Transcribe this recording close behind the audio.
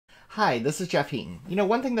Hi, this is Jeff Heaton.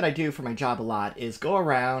 One thing that I do for my job a lot is go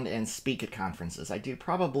around and speak at conferences. I do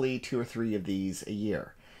probably 2 or 3 of these a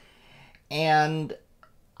year. And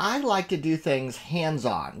I like to do things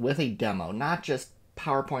hands-on with a demo, not just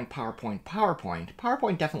PowerPoint, PowerPoint, PowerPoint.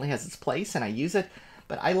 PowerPoint definitely has its place and I use it,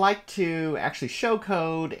 but I like to actually show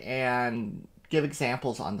code and give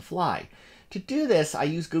examples on the fly. To do this, I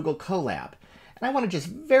use Google CoLab. And I want to just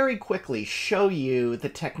very quickly show you the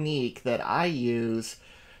technique that I use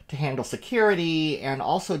to handle security and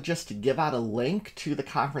also just to give out a link to the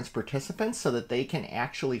conference participants so that they can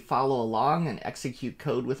actually follow along and execute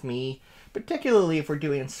code with me, particularly if we're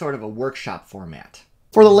doing sort of a workshop format.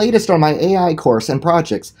 For the latest on my AI course and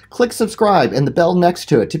projects, click subscribe and the bell next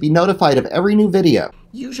to it to be notified of every new video.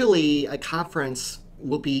 Usually a conference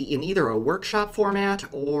will be in either a workshop format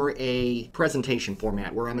or a presentation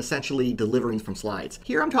format where I'm essentially delivering from slides.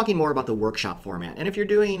 Here I'm talking more about the workshop format. And if you're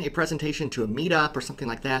doing a presentation to a meetup or something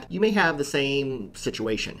like that, you may have the same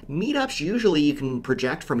situation. Meetups, usually you can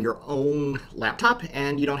project from your own laptop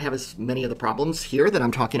and you don't have as many of the problems here that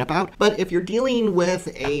I'm talking about. But if you're dealing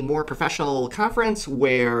with a more professional conference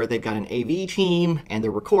where they've got an AV team and they're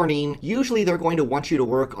recording, usually they're going to want you to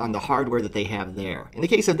work on the hardware that they have there. In the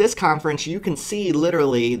case of this conference, you can see literally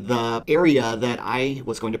the area that I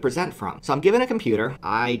was going to present from. So I'm given a computer.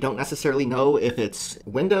 I don't necessarily know if it's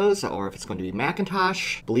Windows or if it's going to be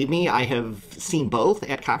Macintosh. Believe me, I have seen both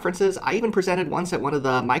at conferences. I even presented once at one of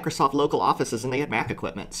the Microsoft local offices and they had Mac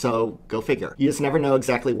equipment. So go figure. You just never know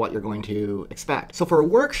exactly what you're going to expect. So for a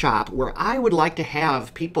workshop where I would like to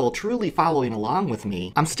have people truly following along with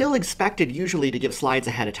me, I'm still expected usually to give slides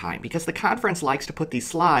ahead of time because the conference likes to put these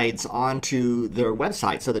slides onto their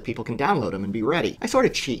website so that people can download them and be ready. I sort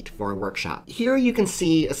of cheat for a workshop. Here you can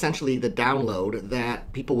see essentially the download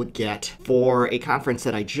that people would get for a conference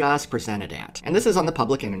that I just presented at. And this is on the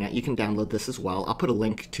public internet. You can download this as well. I'll put a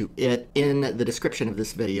link to it in the description of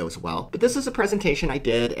this video as well. But this is a presentation I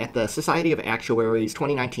did at the Society of Actuaries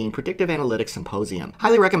 2019 Predictive Analytics Symposium.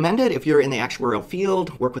 Highly recommended if you're in the actuarial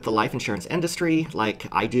field, work with the life insurance industry like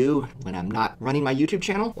I do when I'm not running my YouTube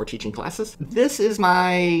channel or teaching classes. These are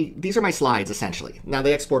my slides essentially. Now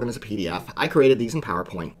they export them as a PDF. I created these in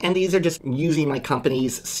PowerPoint. And these are just using my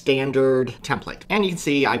company's standard template. And you can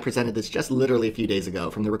see I presented this just literally a few days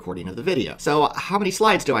ago from the recording of the video. So how many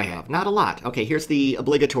slides do I have? Not a lot. Okay, here's the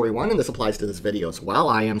obligatory one, and this applies to this video as well.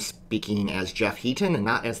 I am speaking as Jeff Heaton and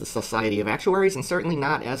not as the Society of Actuaries and certainly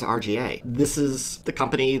not as RGA. This is the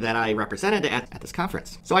company that I represented at this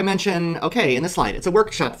conference. So I mention, okay, in this slide, it's a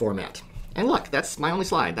workshop format. And look, that's my only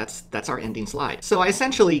slide. That's our ending slide. So I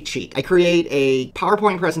essentially cheat. I create a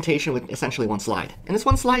PowerPoint presentation with essentially one slide. And this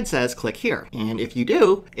one slide says, click here. And if you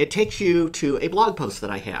do, it takes you to a blog post that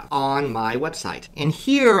I have on my website. And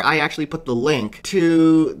here I actually put the link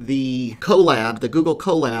to the CoLab, the Google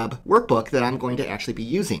CoLab workbook that I'm going to actually be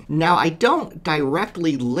using. Now, I don't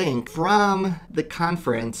directly link from the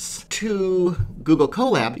conference to Google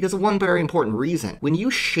CoLab because of one very important reason. When you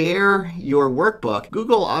share your workbook,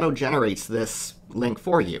 Google auto-generates this link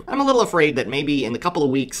for you. I'm a little afraid that maybe in the couple of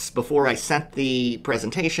weeks before I sent the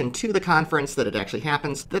presentation to the conference that it actually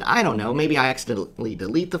happens, that I don't know, maybe I accidentally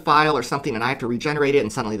delete the file or something and I have to regenerate it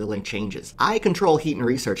and suddenly the link changes. I control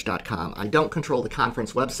HeatonResearch.com. I don't control the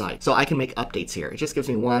conference website, so I can make updates here. It just gives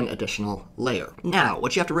me one additional layer. Now,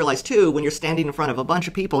 what you have to realize too, when you're standing in front of a bunch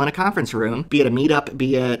of people in a conference room, be it a meetup,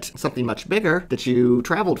 be it something much bigger that you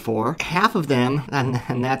traveled for, half of them,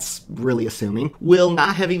 and that's really assuming, will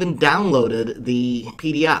not have even downloaded the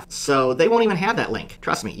PDF. So they won't even have that link.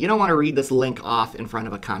 Trust me, you don't want to read this link off in front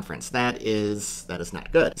of a conference. That is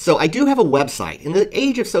not good. So I do have a website. In the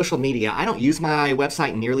age of social media, I don't use my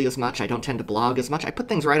website nearly as much. I don't tend to blog as much. I put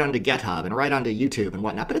things right onto GitHub and right onto YouTube and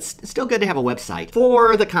whatnot, but it's still good to have a website.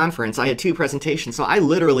 For the conference, I had 2 presentations, so I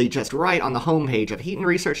literally just right on the homepage of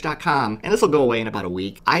HeatonResearch.com, and this will go away in about a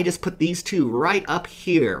week, I just put these 2 right up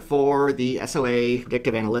here for the SOA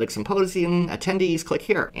Predictive Analytics Symposium attendees. Click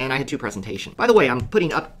here. And I had 2 presentations. By the way, I'm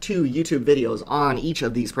putting up 2 YouTube videos on each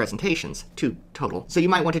of these presentations, 2 total. So you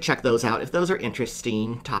might want to check those out if those are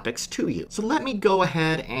interesting topics to you. So let me go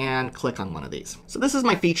ahead and click on one of these. So this is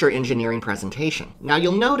my feature engineering presentation. Now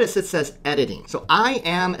you'll notice it says editing. So I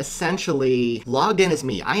am essentially logged in as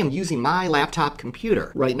me. I am using my laptop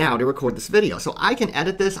computer right now to record this video. So I can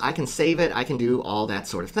edit this, I can save it, I can do all that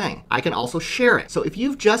sort of thing. I can also share it. So if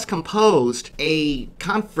you've just composed a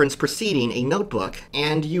conference proceeding, a notebook,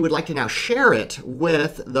 and you would like to now share it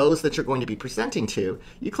with those that you're going to be presenting to,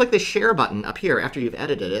 you click the share button up here. here after you've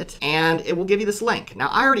edited it, and it will give you this link. Now,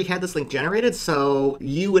 I already had this link generated, so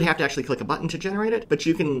you would have to actually click a button to generate it, but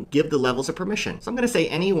you can give the levels of permission. So I'm going to say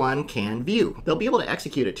anyone can view. They'll be able to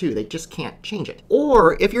execute it too. They just can't change it.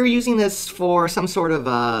 Or if you're using this for some sort of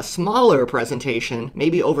a smaller presentation,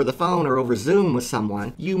 maybe over the phone or over Zoom with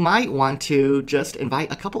someone, you might want to just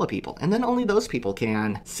invite a couple of people, and then only those people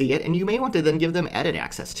can see it, and you may want to then give them edit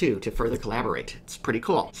access too to further collaborate. It's pretty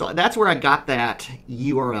cool. So that's where I got that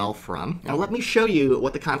URL from. Now let me show you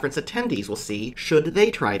what the conference attendees will see should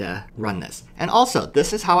they try to run this. And also,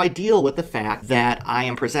 this is how I deal with the fact that I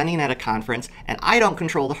am presenting at a conference and I don't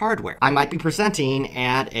control the hardware. I might be presenting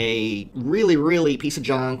at a really piece of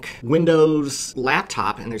junk Windows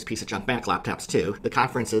laptop, and there's piece of junk Mac laptops too. The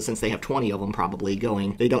conferences, since they have 20 of them probably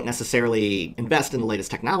going, they don't necessarily invest in the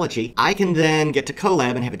latest technology. I can then get to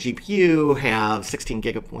CoLab and have a GPU, have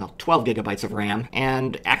 12 gigabytes of RAM,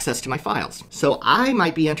 and access to my files. So I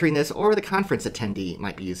might be entering this, or the conference attendee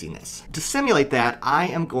might be using this. To simulate that, I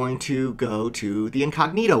am going to go to the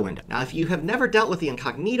incognito window. Now, if you have never dealt with the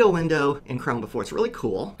incognito window in Chrome before, it's really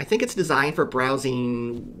cool. I think it's designed for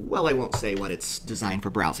browsing. Well, I won't say what it's designed for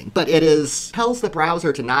browsing, but it tells the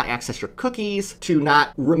browser to not access your cookies, to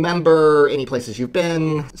not remember any places you've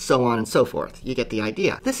been, so on and so forth. You get the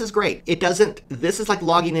idea. This is great. This is like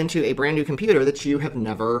logging into a brand new computer that you have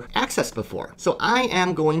never accessed before. So I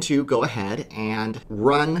am going to go ahead and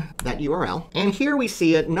run that URL. And here we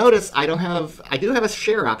see it. Notice I do have a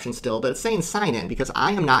share option still, but it's saying sign in because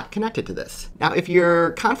I am not connected to this. Now, if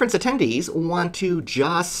your conference attendees want to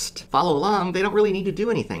just follow along, they don't really need to do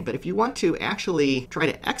anything. But if you want to actually try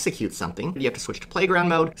to execute something, you have to switch to playground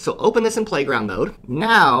mode. So open this in playground mode.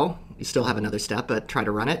 Now, you still have another step, but try to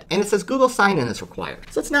run it. And it says Google sign-in is required.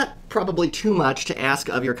 So it's not probably too much to ask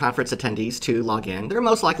of your conference attendees to log in. They're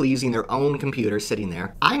most likely using their own computer sitting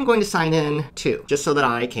there. I'm going to sign in too, just so that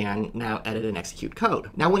I can now edit and execute code.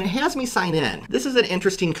 Now, when it has me sign in, this is an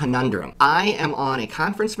interesting conundrum. I am on a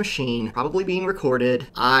conference machine, probably being recorded.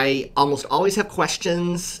 I almost always have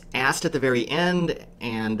questions asked at the very end,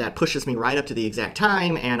 and that pushes me right up to the exact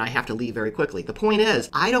time, and I have to leave very quickly. The point is,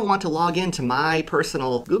 I don't want to log into my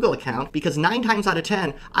personal Google account because 9 times out of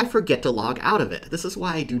 10, I forget to log out of it. This is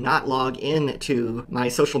why I do not log in to my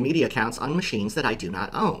social media accounts on machines that I do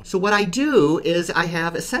not own. So what I do is I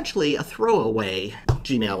have essentially a throwaway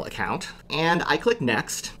Gmail account, and I click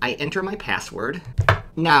next. I enter my password.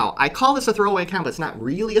 Now, I call this a throwaway account, but it's not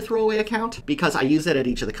really a throwaway account because I use it at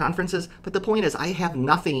each of the conferences. But the point is, I have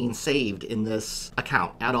nothing saved in this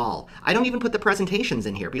account at all. I don't even put the presentations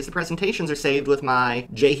in here because the presentations are saved with my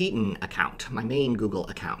Heaton account, my main Google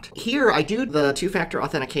account. Here, I do the two-factor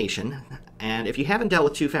authentication. And if you haven't dealt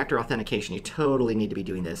with two-factor authentication, you totally need to be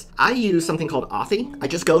doing this. I use something called Authy. I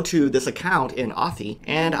just go to this account in Authy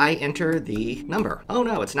and I enter the number. Oh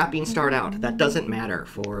no, it's not being starred out. That doesn't matter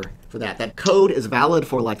for that. That code is valid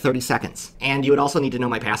for like 30 seconds. And you would also need to know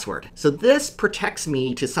my password. So this protects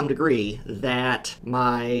me to some degree that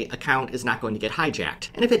my account is not going to get hijacked.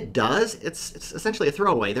 And if it does, it's essentially a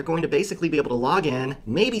throwaway. They're going to basically be able to log in,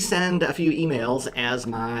 maybe send a few emails as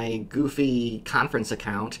my goofy conference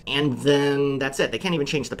account, and then that's it. They can't even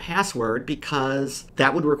change the password because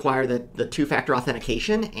that would require the two-factor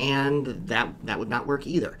authentication, and that would not work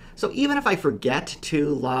either. So even if I forget to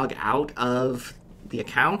log out of the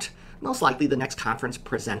account, most likely the next conference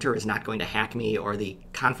presenter is not going to hack me, or the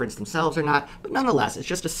conference themselves are not, but nonetheless, it's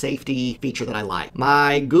just a safety feature that I like.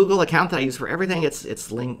 My Google account that I use for everything,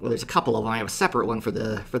 it's linked. Well, there's a couple of them. I have a separate one for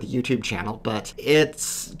the YouTube channel, but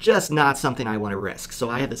it's just not something I want to risk. So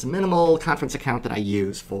I have this minimal conference account that I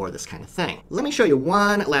use for this kind of thing. Let me show you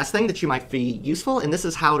one last thing that you might be useful, and this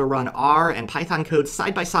is how to run R and Python code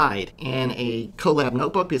side by side in a CoLab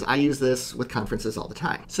notebook, because I use this with conferences all the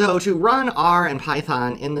time. So to run R and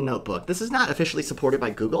Python in the notebook, this is not officially supported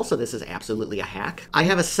by Google, so this is absolutely a hack. I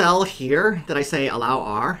have a cell here that I say allow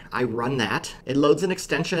R. I run that. It loads an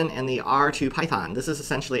extension and the R to Python. This is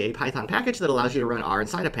essentially a Python package that allows you to run R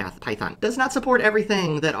inside of Python. Does not support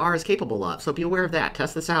everything that R is capable of, so be aware of that.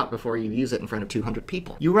 Test this out before you use it in front of 200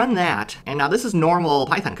 people. You run that, and now this is normal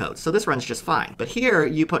Python code, so this runs just fine. But here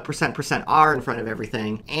you put %% in front of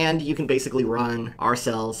everything, and you can basically run R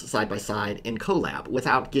cells side by side in CoLab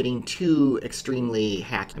without getting too extremely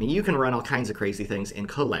hacked. I mean, you can run all kinds of crazy things in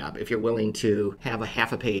CoLab if you're willing to have a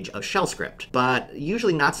half a page of shell script, but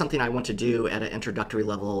usually not something I want to do at an introductory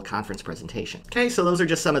level conference presentation. Okay, so those are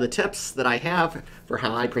just some of the tips that I have for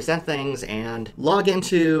how I present things and log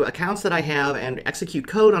into accounts that I have and execute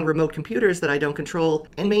code on remote computers that I don't control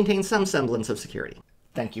and maintain some semblance of security.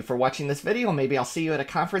 Thank you for watching this video. Maybe I'll see you at a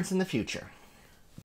conference in the future.